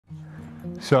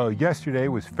So yesterday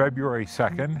was February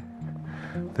 2nd,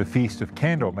 the Feast of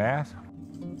Candlemas.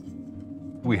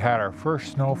 We had our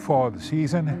first snowfall of the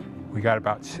season. We got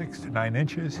about 6 to 9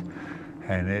 inches,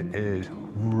 and it is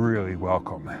really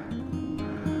welcome.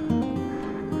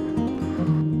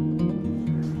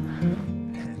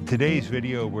 In today's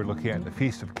video, we're looking at the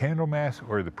Feast of Candlemas,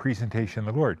 or the Presentation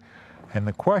of the Lord. And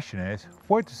the question is,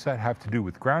 what does that have to do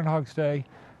with Groundhog's Day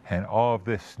and all of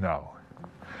this snow?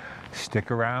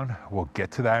 Stick around, we'll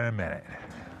get to that in a minute.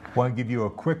 I want to give you a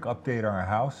quick update on our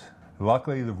house.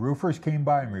 Luckily, the roofers came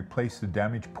by and replaced the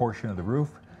damaged portion of the roof.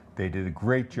 They did a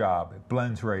great job. It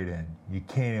blends right in. You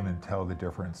can't even tell the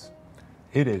difference.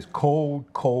 It is cold,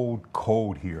 cold,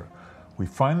 cold here. We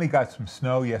finally got some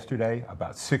snow yesterday,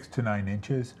 about 6 to 9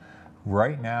 inches.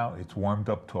 Right now, it's warmed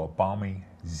up to a balmy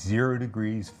 0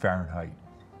 degrees Fahrenheit.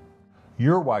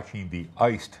 You're watching the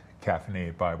Iced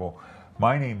Caffeinated Bible.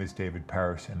 My name is David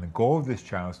Paris, and the goal of this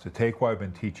channel is to take what I've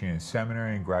been teaching in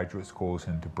seminary and graduate schools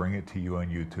and to bring it to you on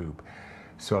YouTube.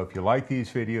 So if you like these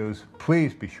videos,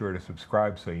 please be sure to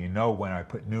subscribe so you know when I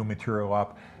put new material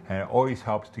up, and it always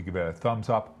helps to give it a thumbs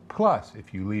up. Plus,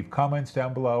 if you leave comments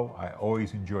down below, I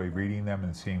always enjoy reading them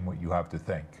and seeing what you have to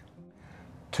think.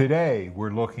 Today,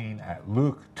 we're looking at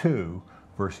Luke 2,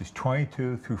 verses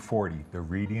 22 through 40, the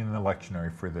reading and the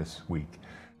lectionary for this week.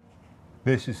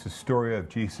 This is the story of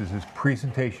Jesus'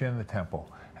 presentation in the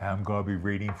temple, and I'm going to be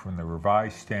reading from the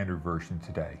Revised Standard Version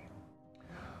today.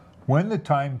 When the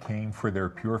time came for their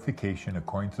purification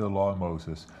according to the law of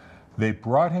Moses, they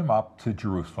brought him up to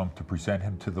Jerusalem to present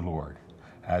him to the Lord.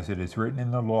 As it is written in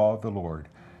the law of the Lord,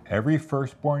 every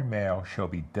firstborn male shall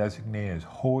be designated as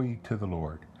holy to the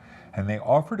Lord. And they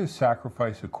offered a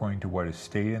sacrifice according to what is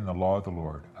stated in the law of the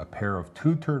Lord, a pair of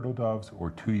 2 turtle doves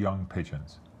or 2 young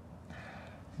pigeons.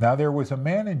 Now there was a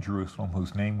man in Jerusalem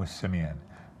whose name was Simeon.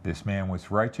 This man was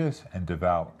righteous and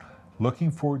devout, looking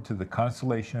forward to the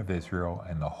consolation of Israel,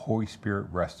 and the Holy Spirit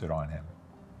rested on him.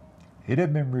 It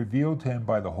had been revealed to him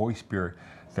by the Holy Spirit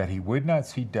that he would not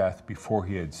see death before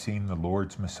he had seen the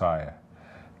Lord's Messiah.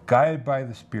 Guided by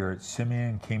the Spirit,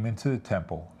 Simeon came into the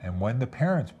temple, and when the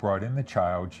parents brought in the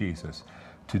child, Jesus,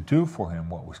 to do for him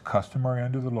what was customary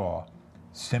under the law,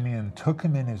 Simeon took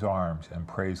him in his arms and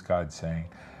praised God, saying,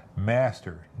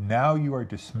 Master, now you are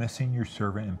dismissing your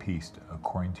servant in peace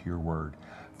according to your word.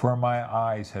 For my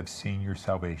eyes have seen your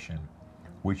salvation,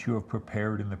 which you have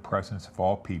prepared in the presence of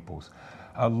all peoples,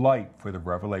 a light for the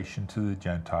revelation to the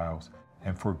Gentiles,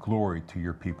 and for glory to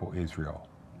your people Israel.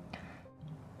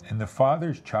 And the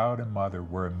father's child and mother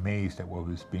were amazed at what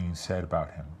was being said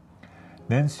about him.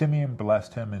 Then Simeon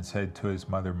blessed him and said to his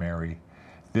mother Mary,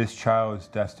 This child is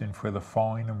destined for the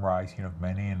falling and rising of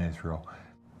many in Israel,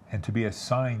 and to be a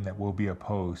sign that will be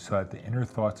opposed, so that the inner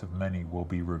thoughts of many will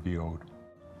be revealed.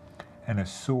 And a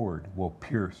sword will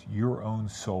pierce your own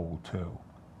soul too.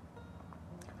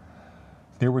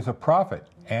 There was a prophet,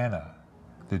 Anna,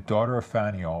 the daughter of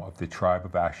Phanuel of the tribe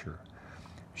of Asher.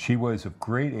 She was of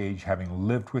great age, having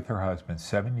lived with her husband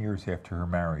 7 years after her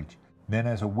marriage, then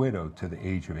as a widow to the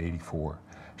age of 84.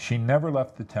 She never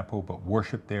left the temple, but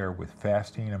worshipped there with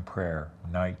fasting and prayer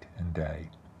night and day.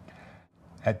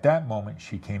 At that moment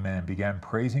she came in and began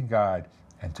praising God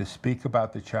and to speak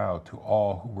about the child to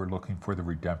all who were looking for the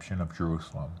redemption of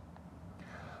Jerusalem.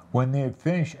 When they had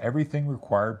finished everything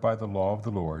required by the law of the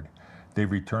Lord, they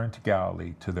returned to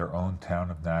Galilee, to their own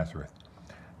town of Nazareth.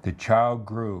 The child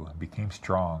grew and became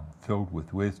strong, filled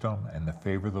with wisdom, and the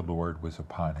favor of the Lord was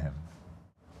upon him.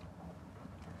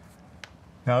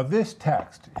 Now this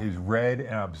text is read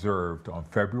and observed on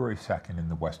February 2nd in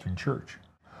the Western Church.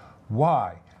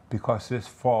 Why? Because this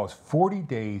falls 40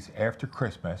 days after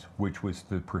Christmas, which was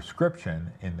the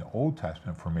prescription in the Old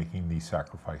Testament for making these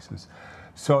sacrifices,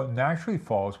 so it naturally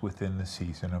falls within the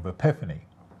season of Epiphany.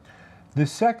 The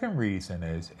second reason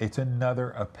is it's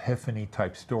another Epiphany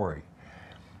type story.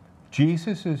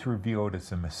 Jesus is revealed as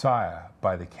the Messiah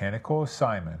by the canonical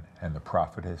Simon and the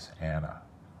prophetess Anna.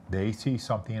 They see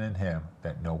something in him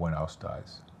that no one else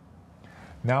does.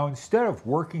 Now, instead of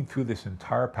working through this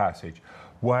entire passage,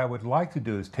 what I would like to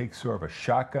do is take sort of a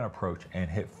shotgun approach and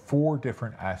hit 4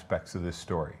 different aspects of this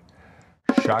story.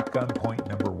 Shotgun point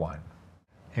number 1.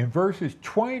 In verses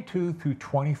 22 through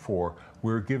 24,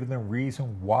 we're given the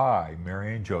reason why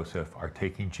Mary and Joseph are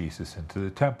taking Jesus into the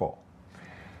temple.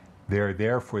 They are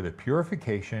there for the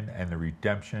purification and the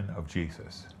redemption of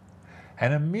Jesus.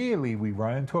 And immediately we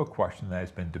run into a question that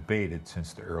has been debated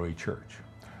since the early church.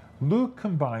 Luke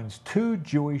combines 2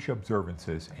 Jewish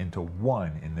observances into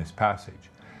one in this passage.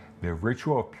 The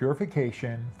ritual of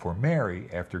purification for Mary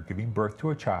after giving birth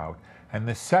to a child, and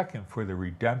the second for the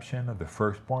redemption of the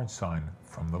firstborn son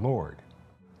from the Lord.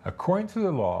 According to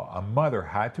the law, a mother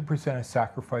had to present a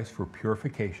sacrifice for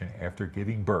purification after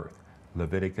giving birth,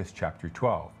 Leviticus chapter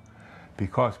 12.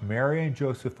 Because Mary and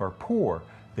Joseph are poor,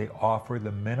 they offer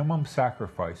the minimum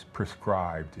sacrifice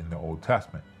prescribed in the Old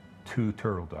Testament, 2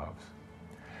 turtle doves.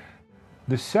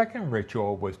 The second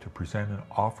ritual was to present an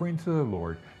offering to the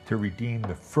Lord to redeem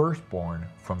the firstborn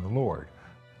from the Lord.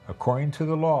 According to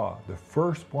the law, the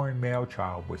firstborn male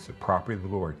child was the property of the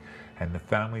Lord, and the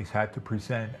families had to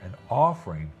present an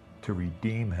offering to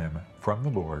redeem him from the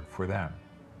Lord for them.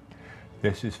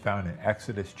 This is found in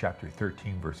Exodus chapter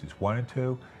 13 verses 1 and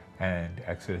 2 and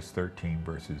Exodus 13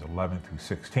 verses 11 through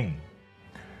 16.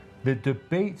 The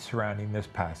debate surrounding this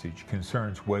passage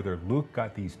concerns whether Luke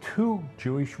got these 2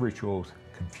 Jewish rituals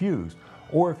confused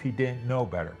or if he didn't know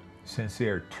better, since they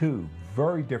are 2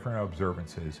 very different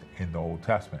observances in the Old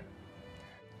Testament.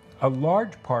 A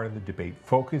large part of the debate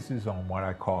focuses on what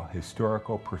I call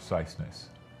historical preciseness.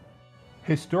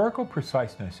 Historical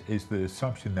preciseness is the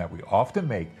assumption that we often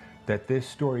make that this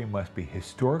story must be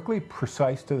historically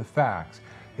precise to the facts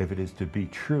if it is to be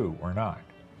true or not.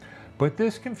 But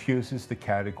this confuses the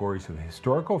categories of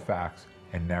historical facts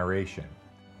and narration.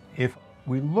 If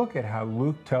we look at how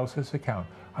Luke tells this account,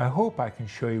 I hope I can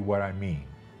show you what I mean.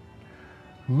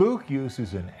 Luke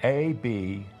uses an A,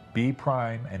 B, B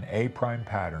prime, and A prime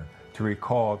pattern to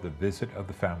recall the visit of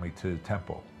the family to the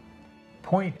temple.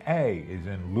 Point A is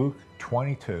in Luke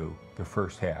 22, the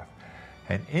first half,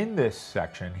 and in this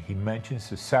section he mentions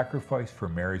the sacrifice for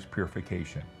Mary's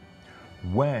purification,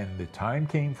 when the time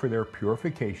came for their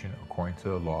purification according to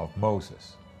the law of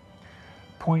Moses.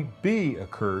 Point B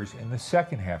occurs in the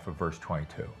second half of verse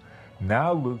 22.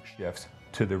 Now Luke shifts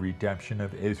to the redemption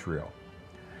of Israel.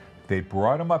 They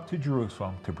brought him up to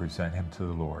Jerusalem to present him to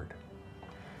the Lord.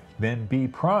 Then B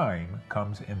prime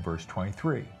comes in verse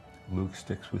 23. Luke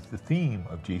sticks with the theme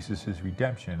of Jesus'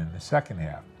 redemption in the second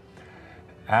half.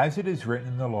 As it is written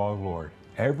in the law of the Lord,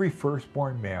 every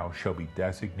firstborn male shall be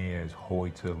designated as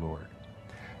holy to the Lord.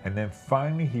 And then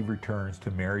finally he returns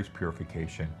to Mary's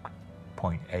purification,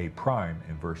 point A prime,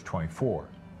 in verse 24.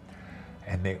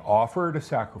 And they offered a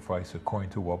sacrifice according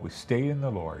to what was stated in the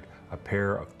Lord, a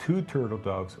pair of 2 turtle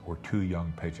doves or 2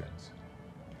 young pigeons.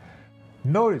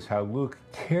 Notice how Luke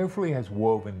carefully has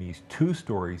woven these 2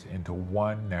 stories into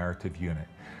one narrative unit.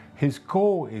 His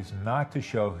goal is not to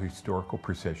show historical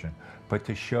precision, but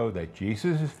to show that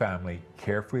Jesus' family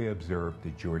carefully observed the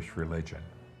Jewish religion.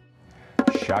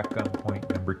 Shotgun point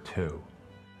number 2.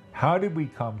 How did we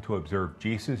come to observe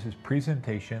Jesus'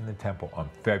 presentation in the temple on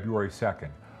February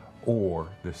 2nd, or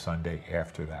the Sunday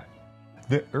after that?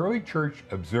 The early church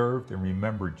observed and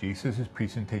remembered Jesus'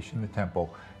 presentation in the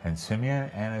temple and Simeon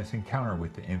and Anna's encounter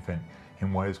with the infant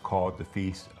in what is called the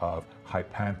Feast of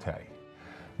Hypante.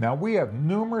 Now we have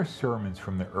numerous sermons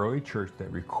from the early church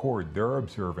that record their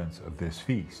observance of this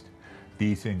feast.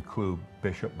 These include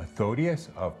Bishop Methodius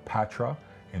of Patra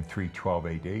in 312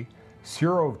 AD,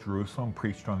 Cyril of Jerusalem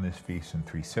preached on this feast in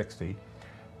 360,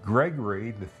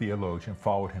 Gregory the theologian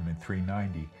followed him in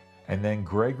 390, and then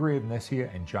Gregory of Nyssa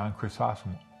and John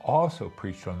Chrysostom also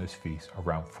preached on this feast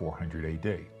around 400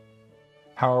 AD.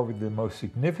 However, the most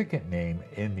significant name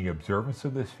in the observance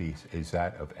of this feast is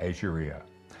that of Egeria.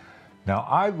 Now,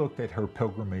 I looked at her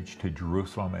pilgrimage to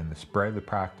Jerusalem and the spread of the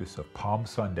practice of Palm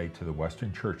Sunday to the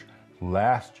Western Church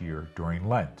last year during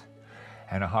Lent.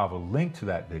 And I'll have a link to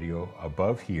that video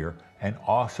above here and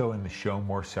also in the Show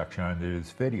More section under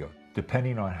this video,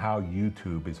 depending on how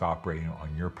YouTube is operating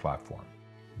on your platform.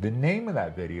 The name of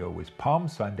that video was Palm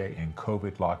Sunday and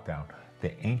COVID Lockdown,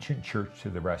 the Ancient Church to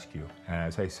the Rescue. And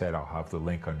as I said, I'll have the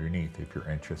link underneath if you're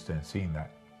interested in seeing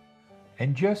that.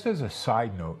 And just as a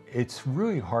side note, it's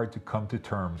really hard to come to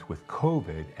terms with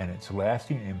COVID and its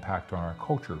lasting impact on our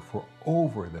culture for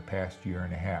over the past year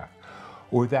and a half,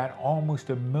 or that almost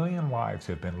 1 million lives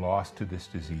have been lost to this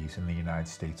disease in the United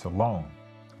States alone.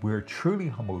 We are truly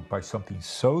humbled by something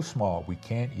so small we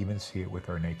can't even see it with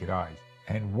our naked eyes.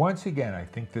 And once again, I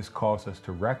think this calls us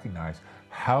to recognize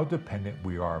how dependent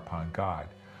we are upon God.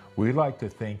 We like to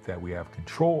think that we have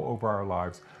control over our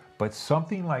lives, but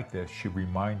something like this should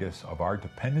remind us of our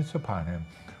dependence upon Him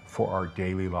for our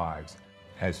daily lives.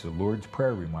 As the Lord's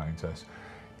Prayer reminds us,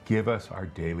 give us our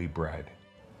daily bread.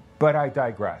 But I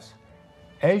digress.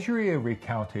 Egeria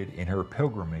recounted in her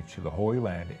pilgrimage to the Holy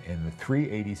Land in the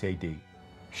 380s AD.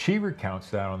 She recounts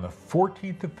that on the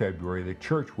 14th of February, the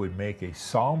church would make a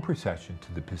solemn procession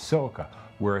to the Basilica,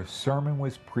 where a sermon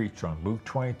was preached on Luke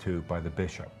 22 by the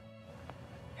bishop.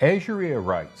 Egeria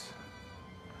writes,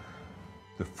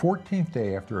 "The 14th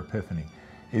day after Epiphany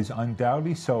is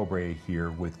undoubtedly celebrated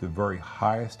here with the very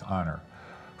highest honor,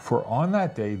 for on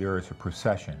that day there is a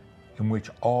procession in which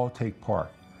all take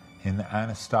part, in the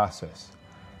anastasis,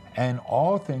 and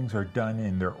all things are done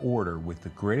in their order with the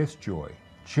greatest joy,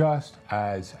 just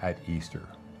as at Easter.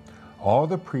 All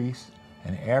the priests,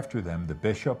 and after them the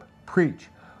bishop, preach,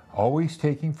 always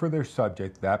taking for their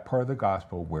subject that part of the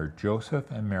gospel where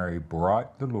Joseph and Mary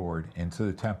brought the Lord into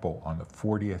the temple on the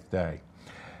 40th day.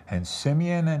 And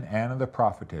Simeon and Anna the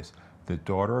prophetess, the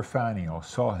daughter of Phanuel,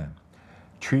 saw him,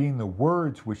 treating the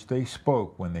words which they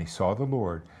spoke when they saw the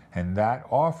Lord, and that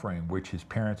offering which his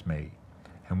parents made.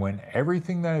 And when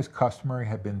everything that is customary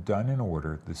had been done in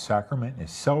order, the sacrament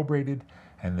is celebrated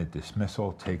and the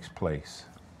dismissal takes place.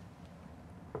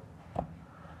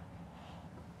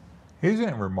 Isn't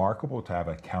it remarkable to have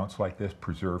accounts like this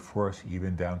preserved for us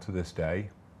even down to this day?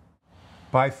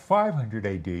 By 500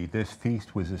 AD, this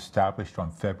feast was established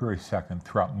on February 2nd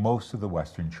throughout most of the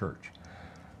Western Church.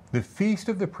 The Feast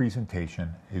of the Presentation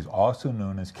is also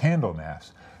known as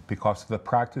Candlemas because of the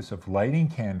practice of lighting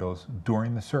candles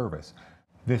during the service.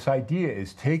 This idea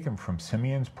is taken from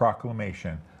Simeon's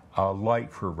proclamation, a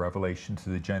light for revelation to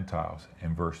the Gentiles,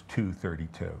 in verse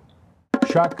 232.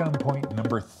 Shotgun point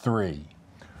number 3.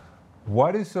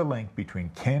 What is the link between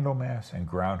Candlemas and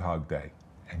Groundhog Day?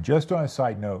 And just on a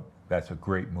side note, that's a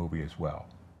great movie as well.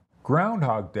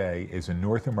 Groundhog Day is a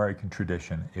North American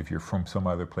tradition if you're from some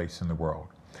other place in the world.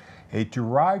 It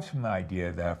derives from the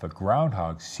idea that if a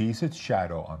groundhog sees its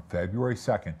shadow on February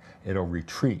 2nd, it'll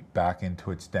retreat back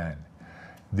into its den.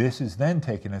 This is then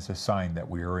taken as a sign that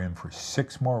we are in for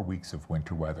 6 more weeks of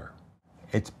winter weather.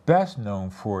 It's best known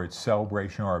for its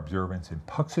celebration or observance in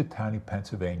Puxatawney,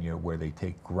 Pennsylvania, where they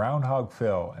take Groundhog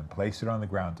Phil and place it on the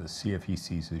ground to see if he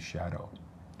sees his shadow.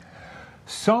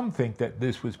 Some think that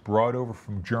this was brought over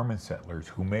from German settlers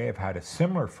who may have had a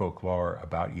similar folklore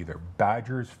about either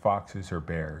badgers, foxes, or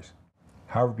bears.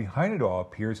 However, behind it all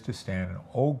appears to stand an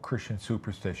old Christian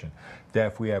superstition that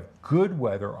if we have good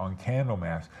weather on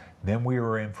Candlemas, then we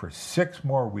are in for 6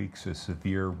 more weeks of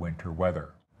severe winter weather.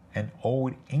 An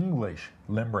Old English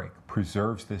limerick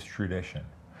preserves this tradition.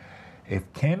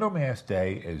 If Candlemas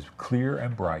Day is clear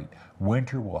and bright,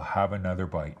 winter will have another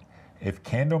bite. If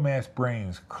Candlemas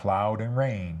brings cloud and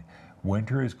rain,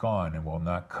 winter is gone and will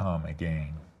not come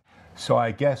again. So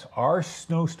I guess our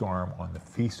snowstorm on the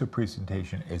Feast of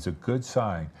Presentation is a good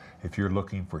sign if you're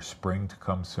looking for spring to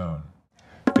come soon.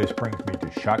 This brings me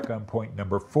to shotgun point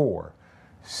number 4,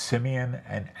 Simeon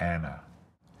and Anna.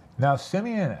 Now,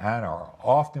 Simeon and Anna are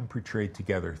often portrayed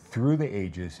together through the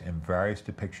ages in various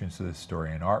depictions of the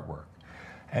story and artwork.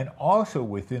 And also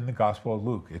within the Gospel of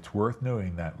Luke, it's worth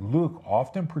noting that Luke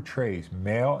often portrays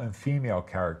male and female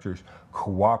characters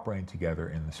cooperating together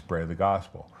in the spread of the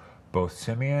Gospel. Both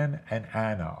Simeon and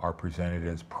Anna are presented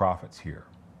as prophets here.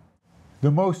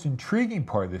 The most intriguing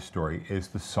part of this story is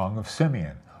the Song of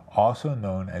Simeon, also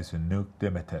known as the Nunc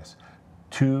Dimittis,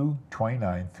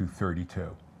 2:29 through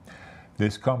 32.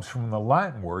 This comes from the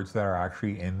Latin words that are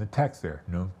actually in the text there,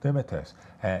 Nunc Dimittis,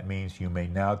 and it means you may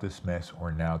now dismiss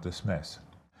or now dismiss.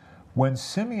 When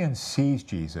Simeon sees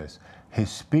Jesus, his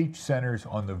speech centers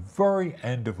on the very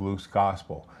end of Luke's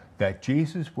Gospel, that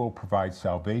Jesus will provide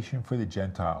salvation for the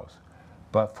Gentiles.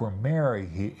 But for Mary,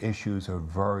 he issues a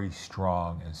very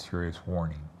strong and serious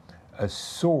warning. A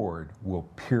sword will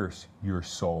pierce your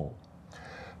soul.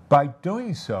 By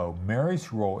doing so,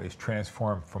 Mary's role is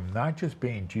transformed from not just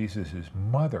being Jesus'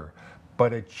 mother,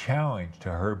 but a challenge to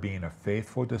her being a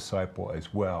faithful disciple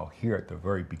as well, here at the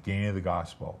very beginning of the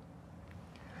Gospel.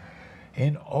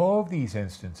 In all of these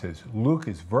instances, Luke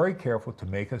is very careful to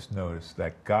make us notice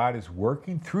that God is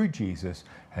working through Jesus,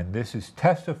 and this is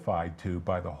testified to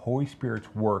by the Holy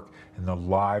Spirit's work in the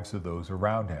lives of those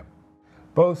around him.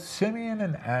 Both Simeon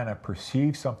and Anna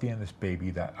perceive something in this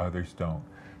baby that others don't.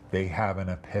 They have an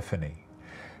epiphany.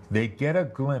 They get a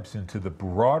glimpse into the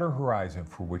broader horizon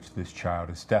for which this child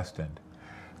is destined.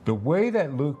 The way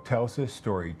that Luke tells this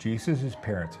story, Jesus'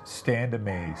 parents stand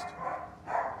amazed.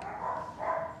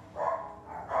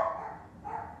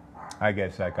 I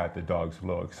guess that got the dogs a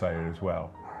little excited as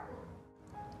well.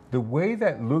 The way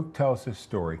that Luke tells this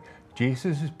story,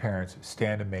 Jesus' parents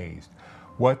stand amazed.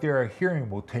 What they are hearing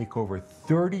will take over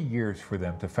 30 years for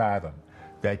them to fathom,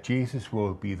 that Jesus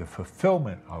will be the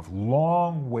fulfillment of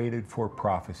long-waited-for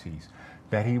prophecies,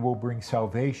 that he will bring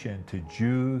salvation to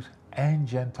Jews and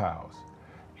Gentiles.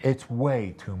 It's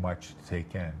way too much to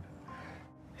take in.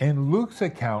 In Luke's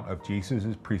account of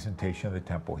Jesus' presentation of the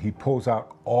temple, he pulls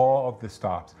out all of the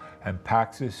stops and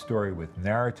packs his story with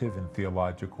narrative and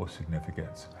theological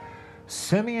significance.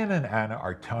 Simeon and Anna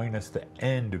are telling us the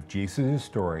end of Jesus'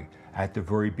 story at the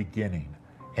very beginning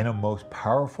in a most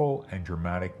powerful and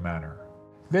dramatic manner.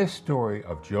 This story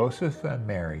of Joseph and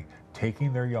Mary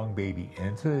taking their young baby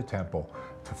into the temple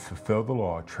to fulfill the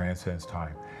law transcends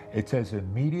time. It's as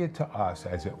immediate to us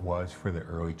as it was for the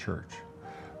early church.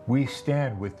 We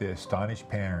stand with the astonished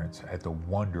parents at the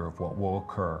wonder of what will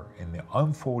occur in the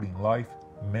unfolding life,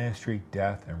 ministry,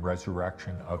 death, and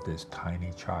resurrection of this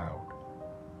tiny child.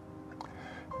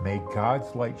 May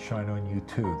God's light shine on you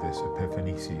too this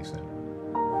Epiphany season.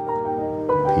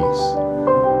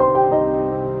 Peace.